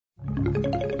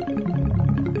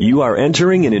You are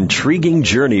entering an intriguing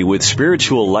journey with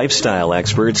spiritual lifestyle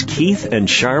experts Keith and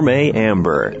Charmaine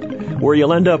Amber, where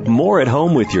you'll end up more at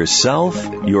home with yourself,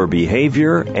 your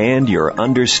behavior, and your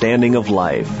understanding of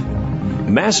life.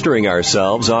 Mastering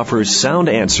Ourselves offers sound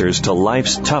answers to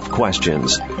life's tough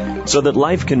questions so that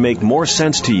life can make more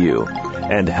sense to you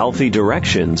and healthy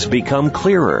directions become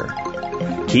clearer.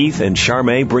 Keith and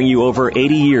Charmaine bring you over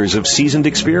 80 years of seasoned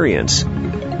experience.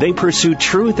 They pursue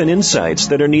truth and insights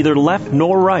that are neither left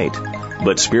nor right,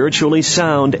 but spiritually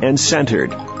sound and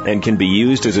centered, and can be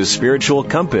used as a spiritual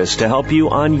compass to help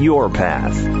you on your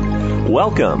path.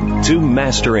 Welcome to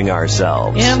Mastering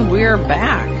Ourselves. And we're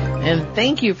back. And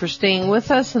thank you for staying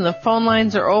with us. And the phone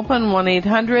lines are open,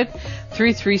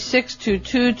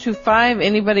 1-800-336-2225.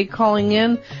 Anybody calling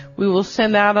in, we will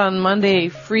send out on Monday a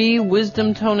free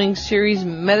Wisdom Toning Series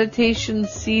meditation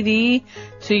CD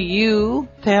to you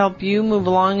to help you move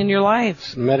along in your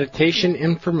life. Meditation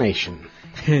information.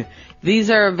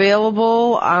 These are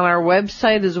available on our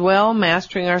website as well,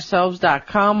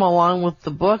 masteringourselves.com, along with the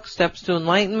book, Steps to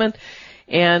Enlightenment.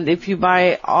 And if you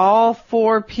buy all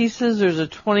 4 pieces, there's a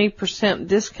 20%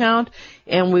 discount.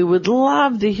 And we would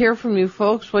love to hear from you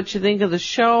folks, what you think of the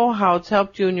show, how it's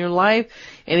helped you in your life,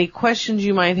 any questions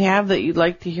you might have that you'd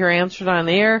like to hear answered on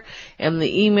air. And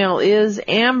the email is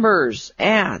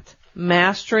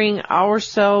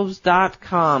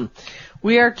ambers@masteringourselves.com.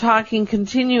 We are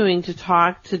continuing to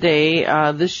talk today,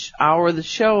 this hour of the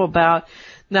show, about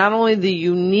not only the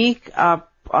unique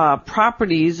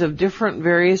properties of different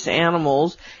various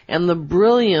animals and the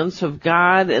brilliance of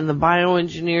God and the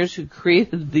bioengineers who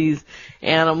created these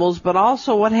animals, but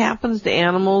also what happens to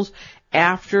animals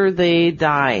after they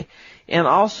die. And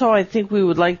also I think we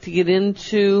would like to get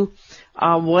into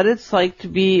what it's like to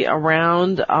be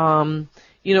around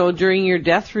during your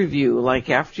death review, like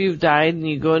after you've died and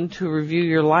you go in to review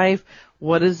your life,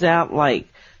 what is that like?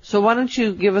 So why don't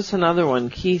you give us another one,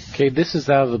 Keith? Okay, this is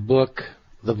out of the book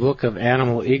of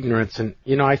Animal Ignorance. And,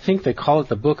 I think they call it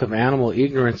the Book of Animal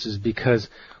Ignorance is because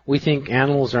we think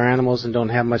animals are animals and don't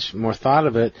have much more thought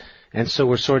of it. And so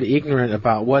we're sort of ignorant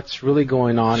about what's really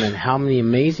going on and how many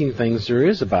amazing things there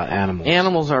is about animals.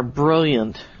 Animals are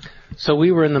brilliant. So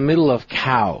we were in the middle of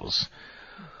cows.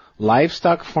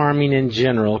 Livestock farming in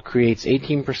general creates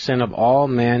 18% of all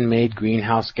man-made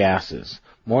greenhouse gases,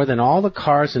 more than all the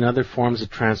cars and other forms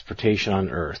of transportation on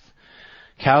Earth.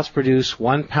 Cows produce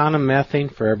 1 pound of methane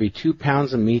for every 2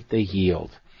 pounds of meat they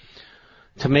yield.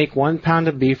 To make 1 pound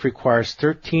of beef requires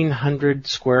 1,300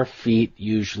 square feet,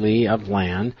 usually, of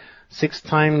land, 6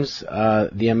 times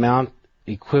the amount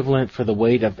equivalent for the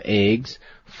weight of eggs,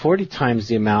 40 times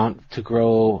the amount to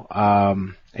grow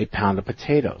a pound of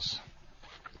potatoes.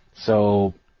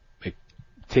 So it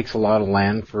takes a lot of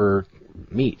land for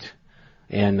meat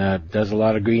and does a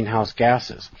lot of greenhouse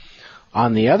gases.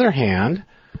 On the other hand,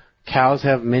 cows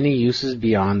have many uses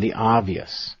beyond the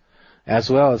obvious, as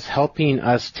well as helping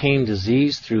us tame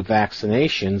disease through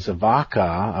vaccinations. A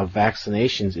vaca of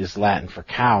vaccinations is Latin for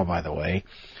cow, by the way.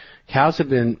 Cows have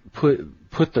been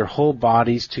put their whole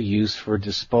bodies to use for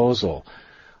disposal.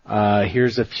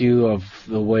 Here's a few of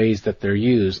the ways that they're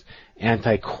used.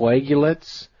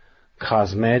 Anticoagulants,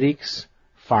 cosmetics,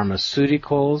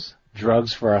 pharmaceuticals,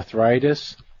 drugs for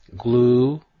arthritis,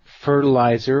 glue,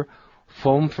 fertilizer,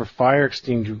 foam for fire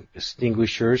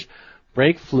extinguishers.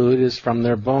 Brake fluid is from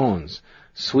their bones.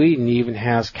 Sweden even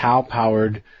has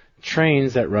cow-powered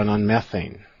trains that run on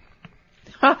methane.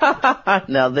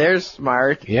 Now they're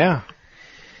smart. Yeah.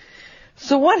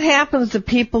 So what happens to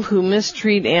people who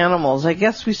mistreat animals? I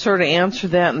guess we sort of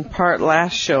answered that in part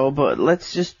last show, but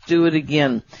let's just do it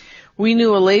again. We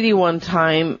knew a lady one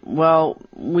time,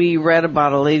 we read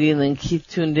about a lady and then Keith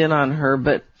tuned in on her,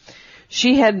 but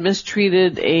she had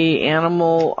mistreated a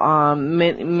animal,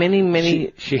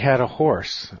 many. She had a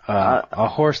horse, a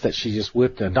horse that she just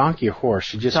whipped, a donkey horse.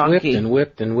 She just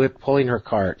whipped and whipped, pulling her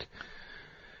cart.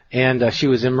 And she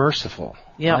was unmerciful.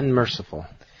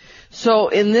 So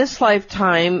in this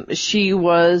lifetime, she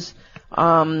was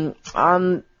on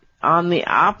the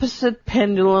opposite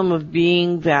pendulum of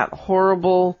being that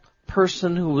horrible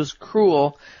person who was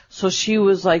cruel. So she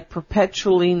was like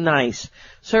perpetually nice.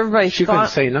 So everybody she couldn't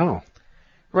say no.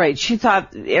 Right.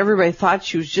 Everybody thought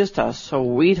she was just a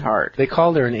sweetheart. They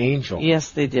called her an angel.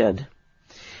 Yes, they did.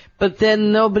 But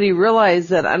then nobody realized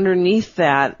that underneath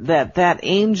that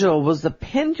angel was the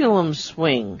pendulum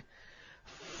swing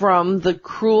from the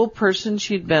cruel person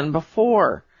she'd been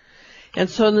before. And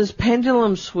so in this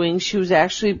pendulum swing, she was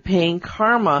actually paying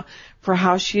karma for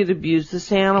how she had abused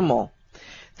this animal.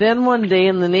 Then one day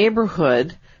in the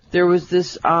neighborhood, there was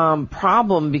this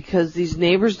problem because these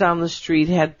neighbors down the street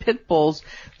had pit bulls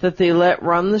that they let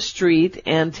run the street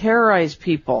and terrorize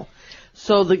people.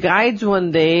 So the guides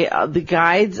one day, the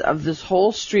guides of this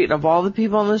whole street, of all the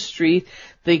people on the street,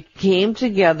 they came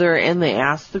together and they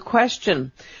asked the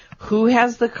question, who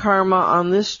has the karma on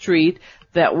this street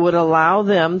that would allow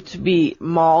them to be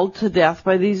mauled to death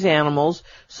by these animals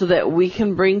so that we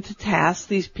can bring to task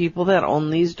these people that own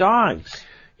these dogs?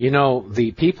 You know,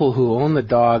 the people who own the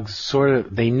dogs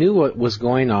they knew what was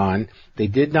going on. They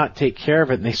did not take care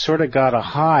of it, and they sort of got a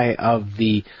high of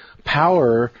the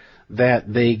power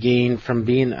that they gained from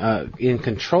being in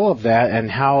control of that and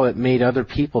how it made other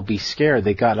people be scared.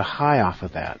 They got a high off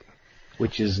of that,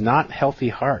 which is not healthy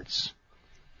hearts.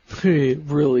 It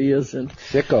really isn't.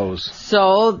 Sickos.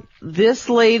 So this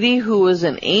lady who was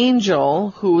an angel,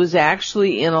 who was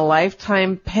actually in a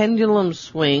lifetime pendulum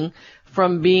swing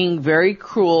from being very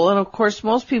cruel, and of course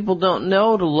most people don't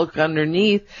know to look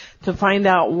underneath to find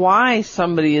out why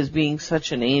somebody is being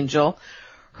such an angel.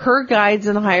 Her guides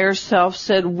and higher self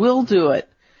said, we'll do it.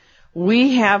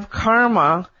 We have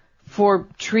karma for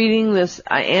treating this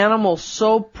animal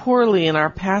so poorly in our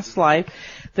past life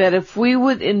that if we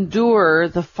would endure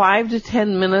the 5 to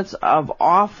 10 minutes of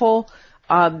awful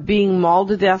being mauled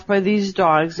to death by these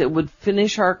dogs, it would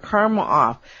finish our karma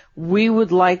off. We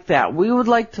would like that. We would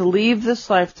like to leave this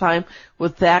lifetime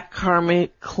with that karma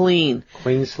clean.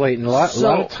 Clean slate. And a lot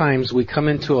of times we come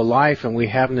into a life and we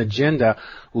have an agenda.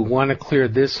 We want to clear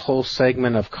this whole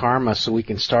segment of karma so we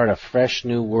can start a fresh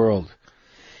new world.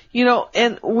 You know,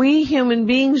 and we human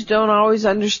beings don't always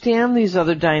understand these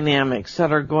other dynamics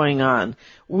that are going on.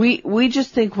 We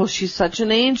just think, well, she's such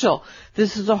an angel.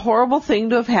 This is a horrible thing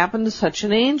to have happened to such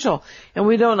an angel. And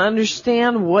we don't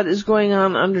understand what is going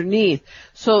on underneath.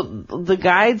 So the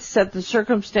guides set the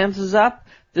circumstances up.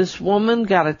 This woman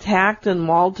got attacked and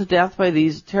mauled to death by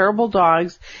these terrible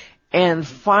dogs. And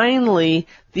finally,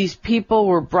 these people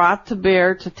were brought to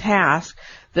bear to task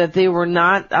that they were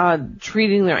not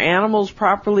treating their animals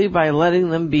properly by letting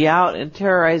them be out and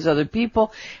terrorize other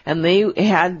people, and they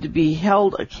had to be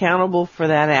held accountable for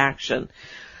that action.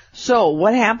 So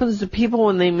what happens to people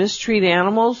when they mistreat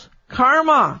animals?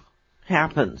 Karma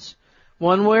happens.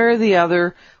 One way or the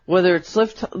other, whether it's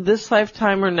this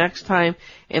lifetime or next time,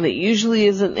 and it usually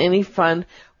isn't any fun.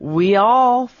 We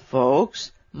all,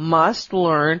 folks, must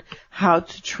learn how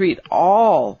to treat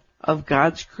all of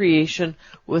God's creation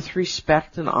with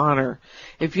respect and honor.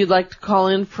 If you'd like to call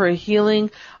in for a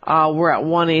healing, we're at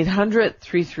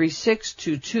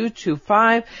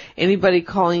 1-800-336-2225. Anybody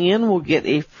calling in will get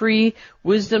a free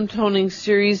Wisdom Toning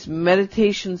Series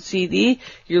meditation CD.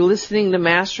 You're listening to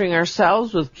Mastering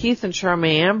Ourselves with Keith and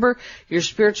Charmaine Amber, your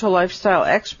spiritual lifestyle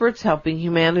experts helping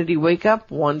humanity wake up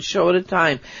one show at a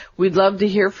time. We'd love to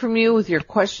hear from you with your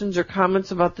questions or comments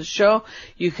about the show.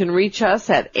 You can reach us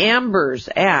at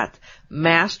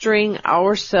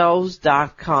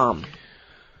ambers@masteringourselves.com.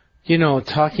 You know,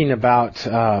 talking about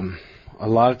a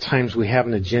lot of times we have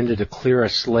an agenda to clear a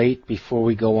slate before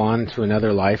we go on to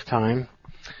another lifetime.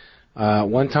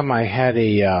 One time I had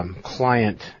a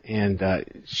client, and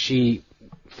she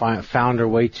found her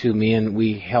way to me, and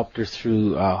we helped her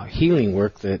through healing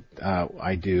work that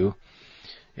I do,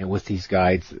 and with these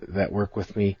guides that work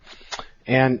with me.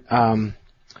 And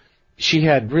she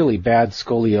had really bad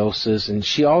scoliosis, and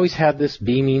she always had this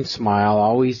beaming smile,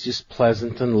 always just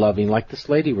pleasant and loving, like this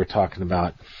lady we're talking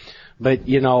about. But,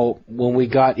 you know, when we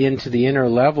got into the inner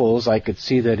levels, I could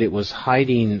see that it was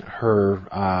hiding her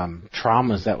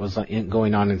traumas that was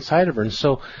going on inside of her. And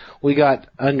so we got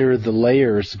under the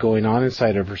layers going on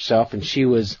inside of herself, and she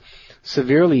was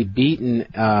severely beaten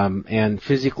and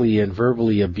physically and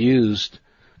verbally abused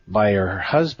by her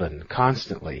husband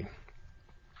constantly.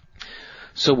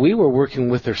 So we were working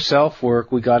with her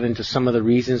self-work. We got into some of the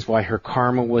reasons why her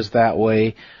karma was that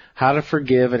way, how to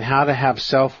forgive, and how to have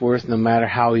self-worth no matter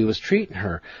how he was treating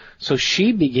her. So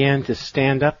she began to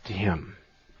stand up to him.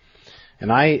 And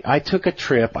I took a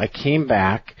trip. I came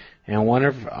back, and one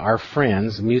of our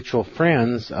friends, mutual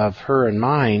friends of her and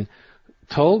mine,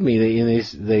 told me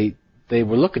that they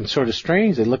were looking sort of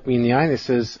strange. They looked me in the eye and they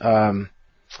says,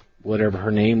 whatever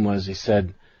her name was, he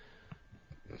said,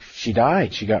 she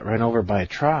died. She got run over by a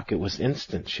truck. It was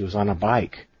instant. She was on a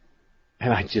bike.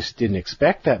 And I just didn't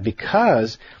expect that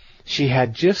because she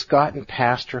had just gotten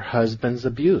past her husband's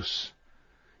abuse.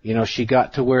 You know, she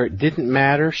got to where it didn't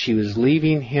matter. She was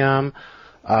leaving him.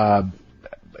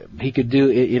 He could do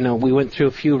it. You know, we went through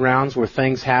a few rounds where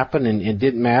things happened and it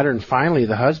didn't matter. And finally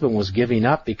the husband was giving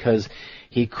up because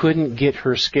he couldn't get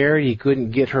her scared. He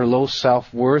couldn't get her low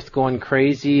self-worth going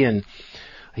crazy, and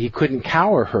he couldn't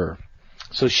cower her.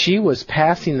 So she was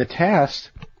passing the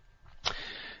test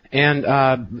And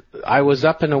I was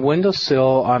up in a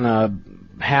windowsill on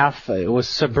it was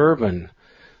suburban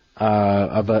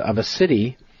of a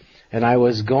city, and I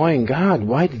was going, God,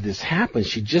 why did this happen?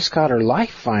 She just got her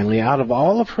life finally out of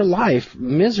all of her life,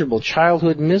 miserable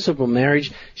childhood, miserable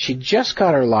marriage. She just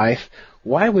got her life.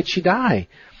 Why would she die?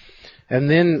 And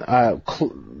then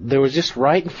there was just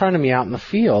right in front of me out in the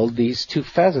field these two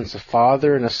pheasants, a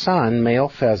father and a son, male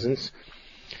pheasants,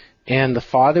 and the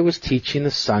father was teaching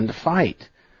the son to fight.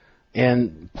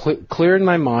 And clear in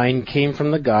my mind came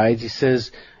from the guides. He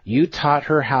says, you taught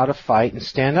her how to fight and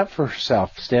stand up for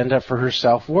herself, stand up for her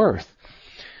self-worth.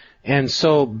 And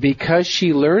so because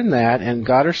she learned that and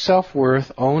got her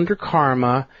self-worth, owned her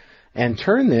karma, and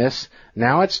turned this,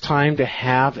 now it's time to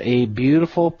have a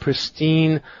beautiful,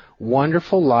 pristine,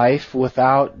 wonderful life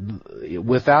without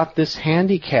this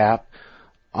handicap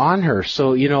on her.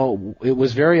 So, it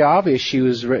was very obvious she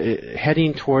was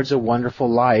heading towards a wonderful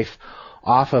life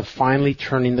off of finally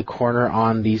turning the corner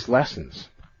on these lessons.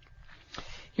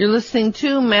 You're listening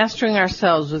to Mastering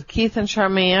Ourselves with Keith and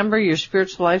Charmaine Amber, your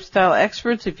spiritual lifestyle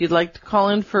experts. If you'd like to call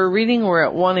in for a reading, we're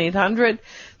at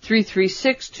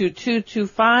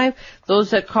 1-800-336-2225.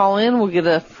 Those that call in will get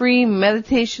a free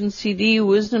meditation CD,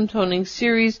 wisdom toning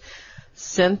series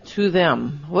sent to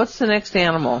them. What's the next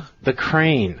animal? The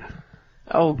crane.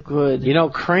 Oh, good.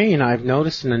 Crane, I've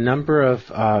noticed in a number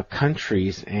of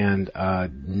countries and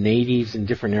natives in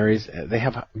different areas, they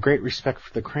have great respect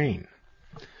for the crane.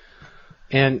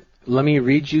 And let me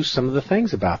read you some of the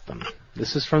things about them.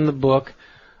 This is from the book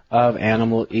of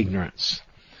Animal Ignorance.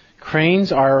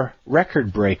 Cranes are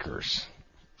record breakers.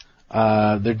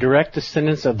 They're direct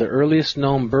descendants of the earliest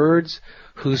known birds,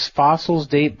 whose fossils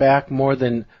date back more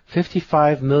than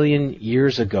 55 million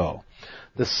years ago.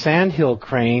 The sandhill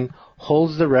crane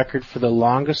holds the record for the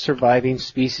longest surviving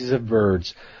species of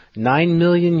birds.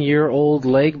 9-million-year-old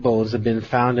leg bones have been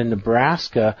found in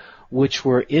Nebraska, which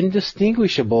were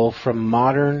indistinguishable from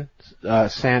modern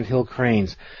sandhill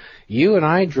cranes. You and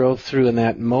I drove through in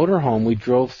that motorhome. We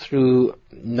drove through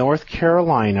North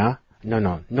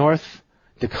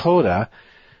Dakota,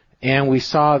 and we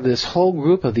saw this whole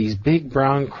group of these big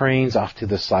brown cranes off to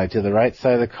the right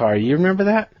side of the car. You remember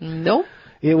that? Nope.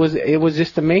 It was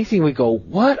just amazing. We go,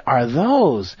 what are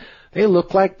those? They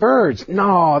look like birds.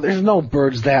 No, there's no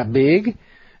birds that big.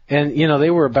 And,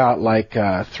 they were about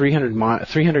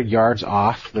 300 yards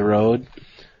off the road.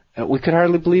 We could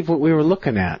hardly believe what we were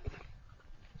looking at.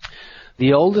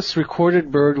 The oldest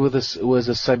recorded bird was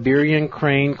a Siberian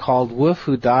crane called Wolf,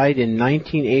 who died in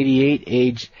 1988,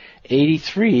 aged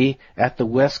 83, at the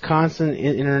Wisconsin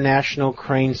International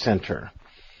Crane Center.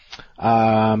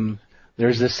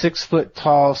 There's the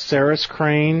 6-foot-tall Ceres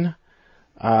crane,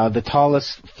 the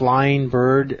tallest flying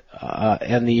bird,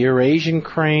 and the Eurasian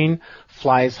crane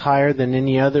flies higher than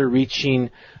any other, reaching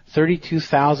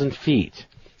 32,000 feet.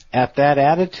 At that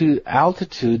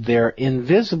altitude, they're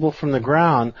invisible from the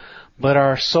ground, but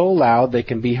are so loud they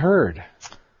can be heard.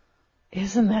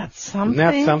 Isn't that something?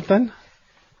 Isn't that something?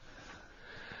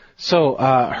 So,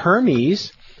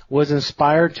 Hermes was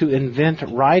inspired to invent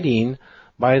writing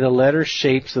by the letter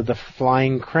shapes of the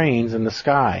flying cranes in the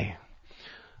sky.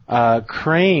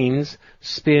 Cranes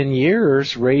spend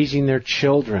years raising their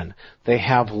children. They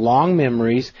have long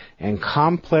memories and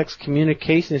complex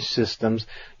communication systems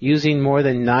using more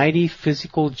than 90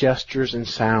 physical gestures and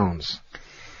sounds.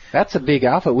 That's a big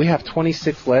alphabet. We have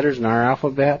 26 letters in our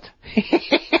alphabet.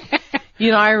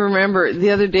 I remember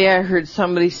the other day I heard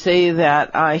somebody say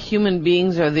that human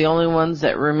beings are the only ones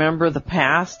that remember the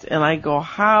past, and I go,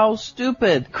 how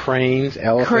stupid. Cranes,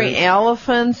 elephants.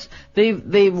 Elephants.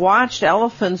 They've watched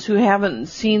elephants who haven't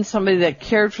seen somebody that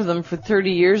cared for them for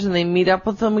 30 years, and they meet up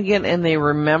with them again, and they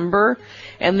remember.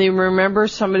 And they remember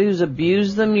somebody who's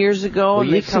abused them years ago,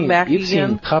 and they come back again. You've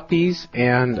seen puppies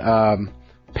and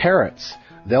parrots.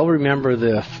 They'll remember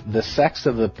the sex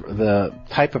of the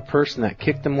type of person that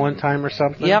kicked them one time or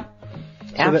something. Yep.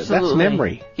 So Absolutely. That's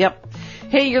memory. Yep.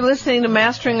 Hey, you're listening to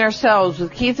Mastering Ourselves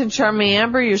with Keith and Charmaine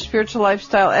Amber, your spiritual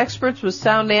lifestyle experts with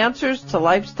sound answers to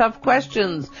life's tough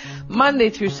questions. Monday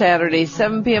through Saturday,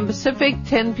 7 p.m. Pacific,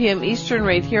 10 p.m. Eastern,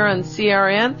 right here on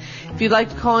CRN. If you'd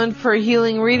like to call in for a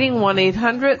healing reading,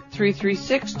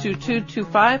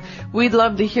 1-800-336-2225. We'd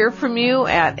love to hear from you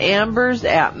at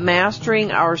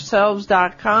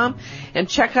ambers@masteringourselves.com, and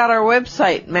check out our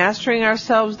website,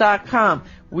 masteringourselves.com.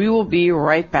 We will be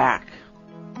right back.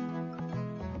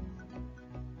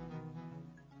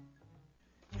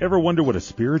 Ever wonder what a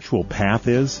spiritual path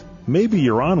is? Maybe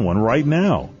you're on one right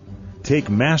now. Take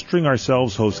Mastering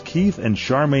Ourselves host Keith and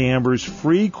Charmaine Amber's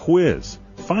free quiz.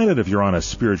 Find out if you're on a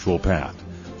spiritual path.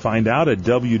 Find out at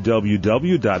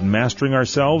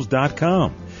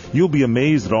www.masteringourselves.com. You'll be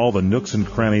amazed at all the nooks and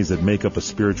crannies that make up a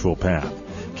spiritual path.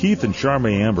 Keith and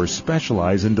Charmaine Amber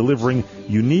specialize in delivering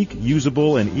unique,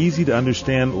 usable, and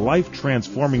easy-to-understand,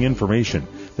 life-transforming information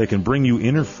that can bring you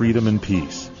inner freedom and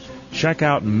peace. Check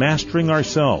out Mastering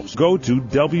Ourselves. Go to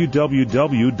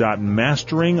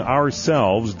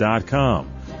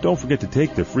www.masteringourselves.com. Don't forget to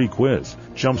take the free quiz.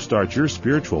 Jumpstart your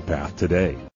spiritual path today.